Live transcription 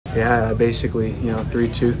Yeah, I basically,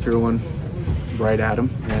 3-2 threw one right at him,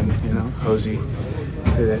 and Jose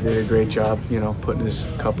did a great job, putting his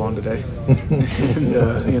cup on today,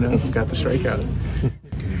 and got the strikeout.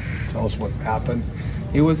 Tell us what happened.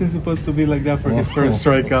 It wasn't supposed to be like that for his first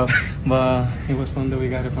strikeout, but it was fun that we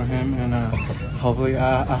got it for him, and hopefully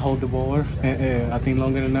I hold the ball, I think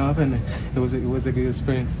longer enough, and it was a good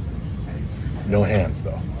experience. No hands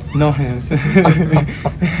though. No hands.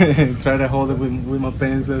 Try to hold it with my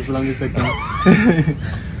pants as long as I can.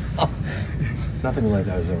 Nothing like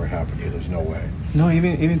that has ever happened to you. There's no way. No,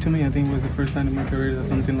 even to me, I think it was the first time in my career that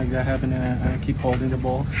something like that happened, and I keep holding the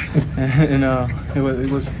ball, and it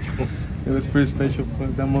was pretty special for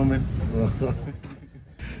that moment.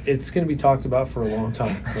 It's going to be talked about for a long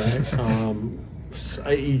time,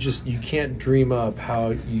 right? You can't dream up how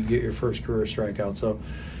you get your first career strikeout. So,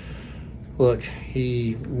 look,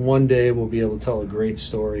 he one day will be able to tell a great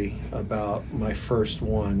story about my first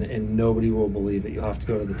one, and nobody will believe it. You'll have to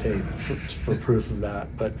go to the tape for proof of that.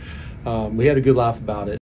 But we had a good laugh about it.